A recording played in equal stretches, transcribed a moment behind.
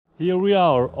Here we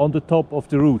are on the top of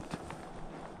the route.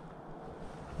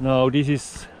 Now this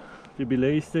is the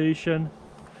belay station.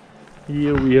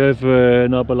 Here we have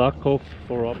an Abalakov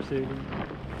for abseiling.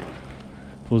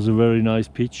 It was a very nice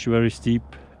pitch, very steep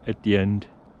at the end.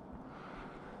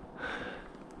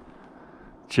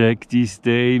 Check this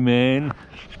day, man.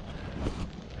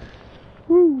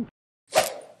 Woo.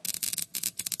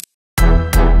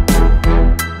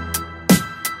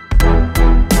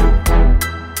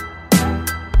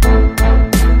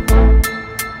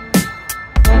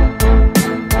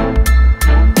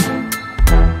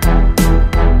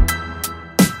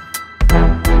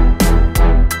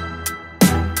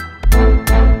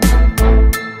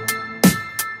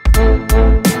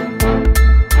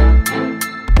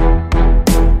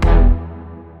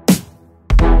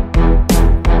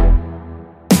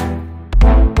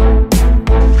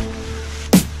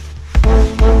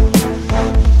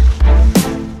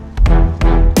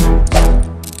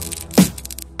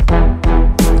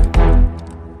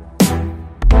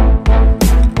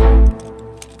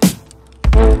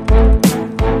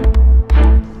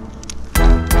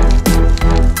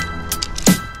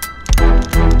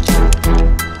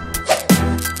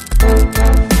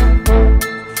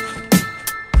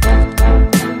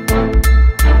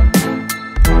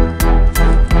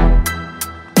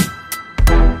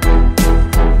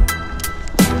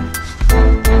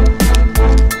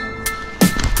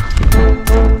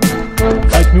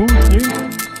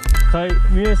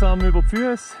 Mühsam über die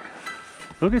Füße.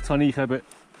 Schau, jetzt habe ich eben,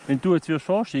 wenn du jetzt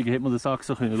vorsteigen, hätte man den Sack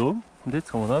so können lassen. Und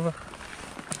jetzt kann man einfach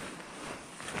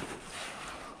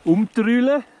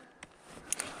umdrüllen.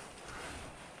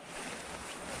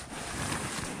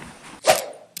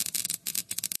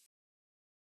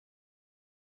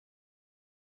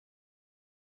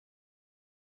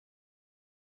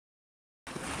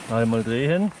 Einmal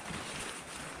drehen,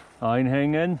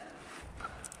 einhängen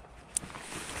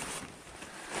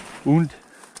und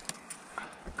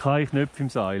keine Knöpfe im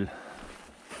Seil.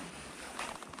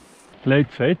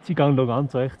 Lädt fett, sie gehen da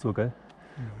ganz rechts so, gell?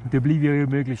 Und dann bleibe ich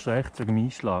möglichst rechts wegen dem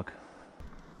Einschlag.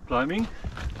 Climbing.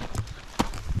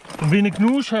 Und wenn du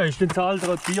Knusch hast, dann zahlt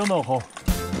er ein Bier nachher.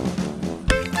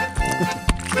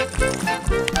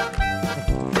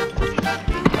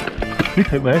 Heute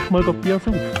könnte man echt mal ein Bier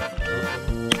suchen.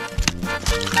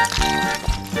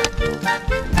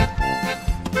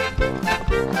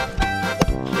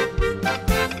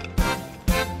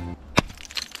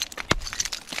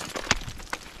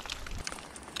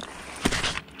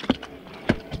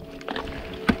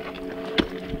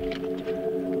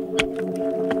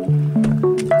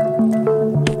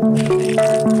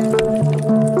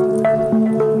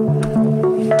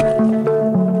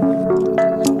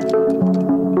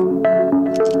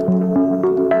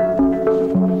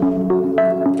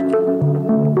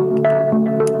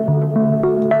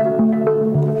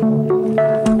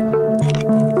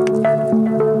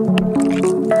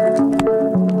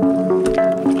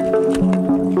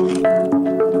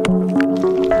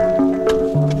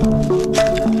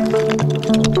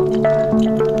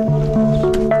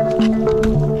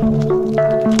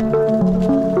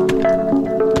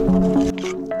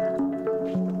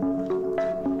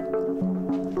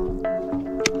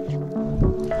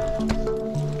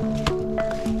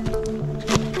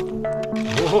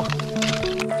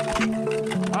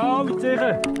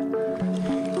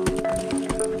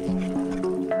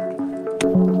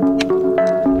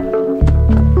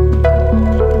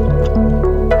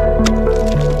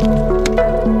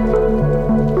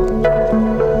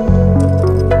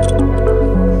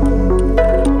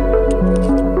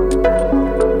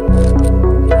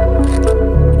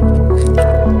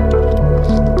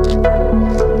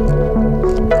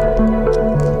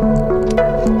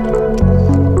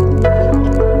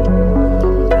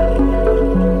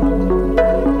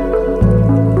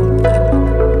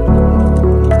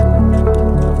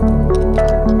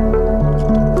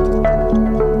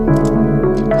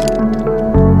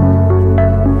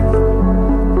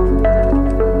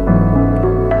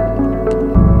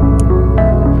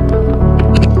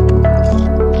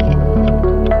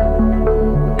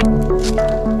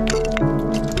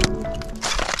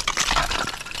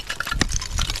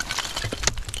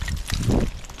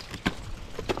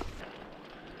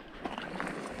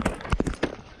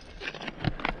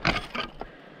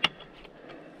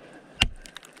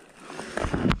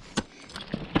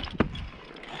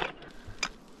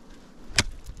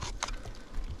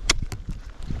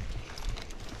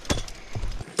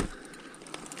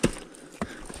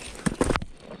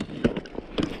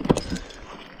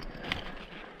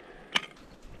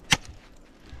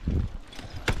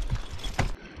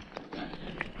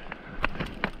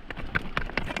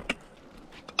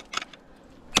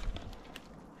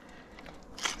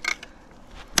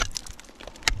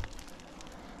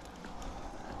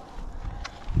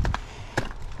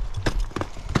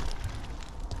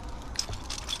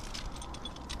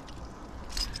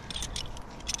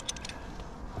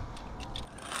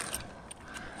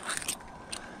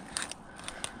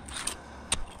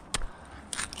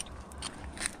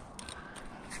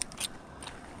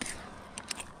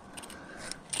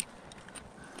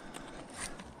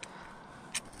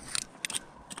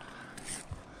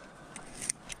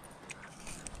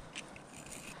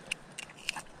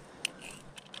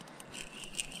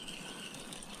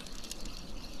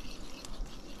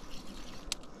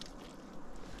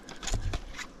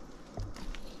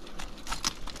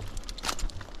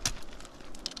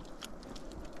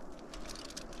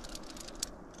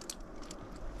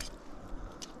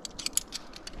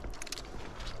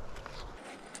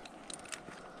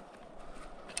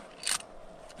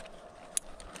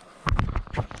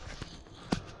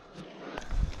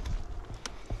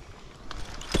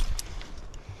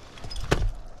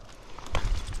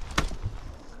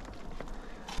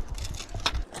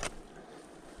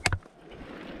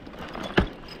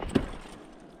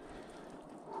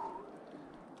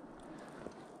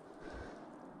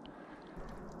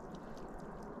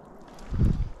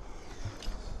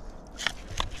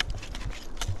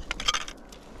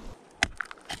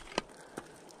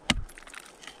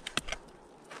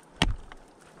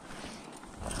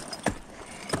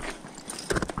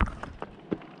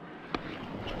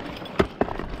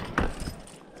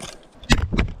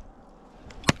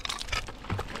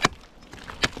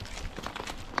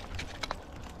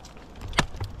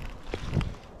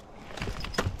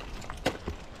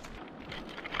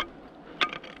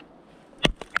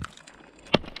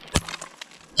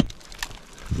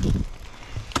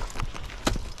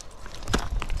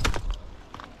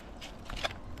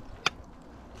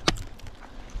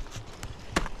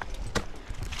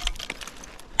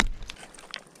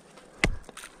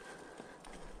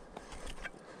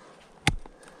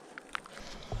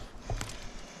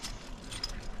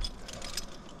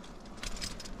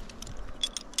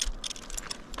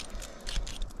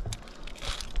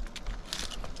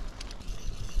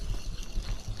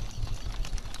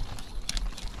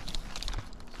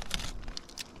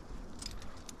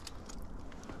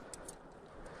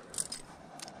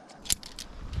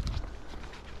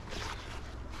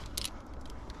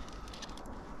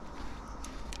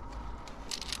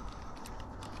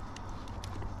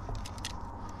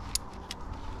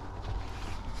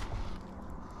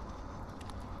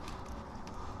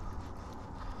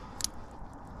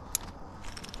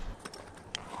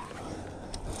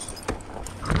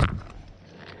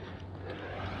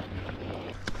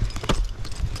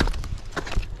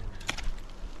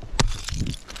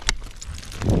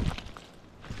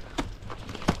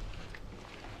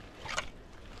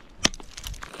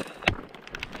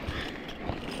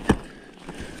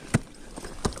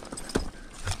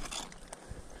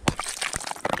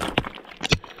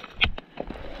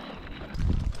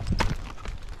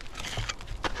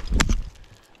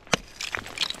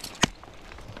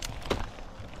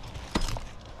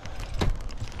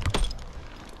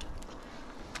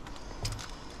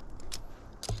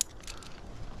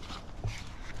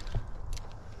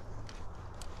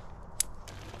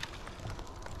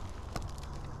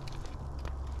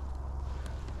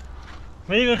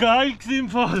 Mega geil im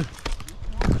Fall.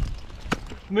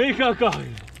 Mega geil.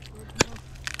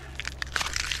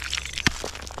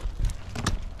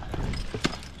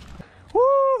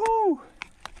 Wuhu.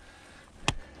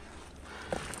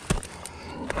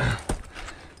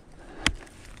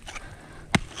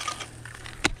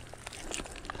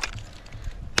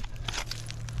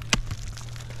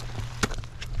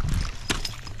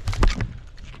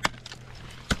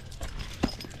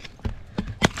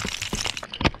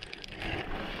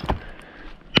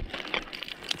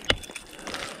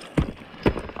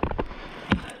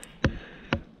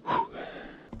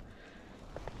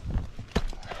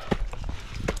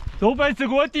 Da oben jetzt eine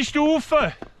gute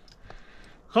Stufe.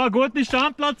 Ich kann einen guten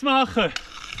Standplatz machen.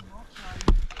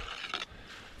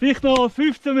 Vielleicht noch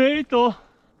 15 Meter.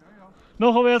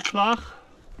 Nachher wird es flach.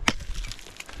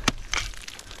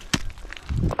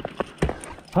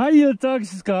 Hey, Tag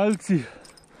ist es geil gewesen.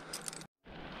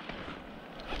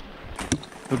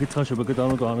 Da jetzt kannst du aber gerade auch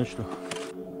noch gar nicht stehen.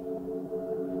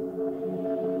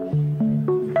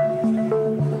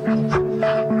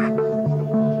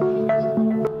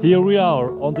 Here we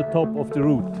are on the top of the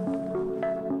route.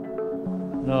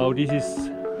 Now this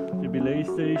is the belay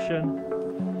station.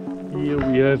 Here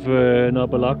we have an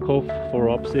Abalakov for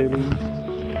abseiling,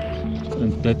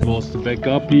 and that was the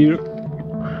backup here.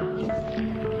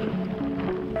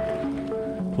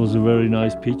 It was a very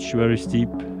nice pitch, very steep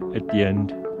at the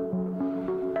end.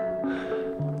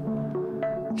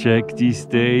 Check this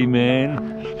day,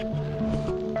 man.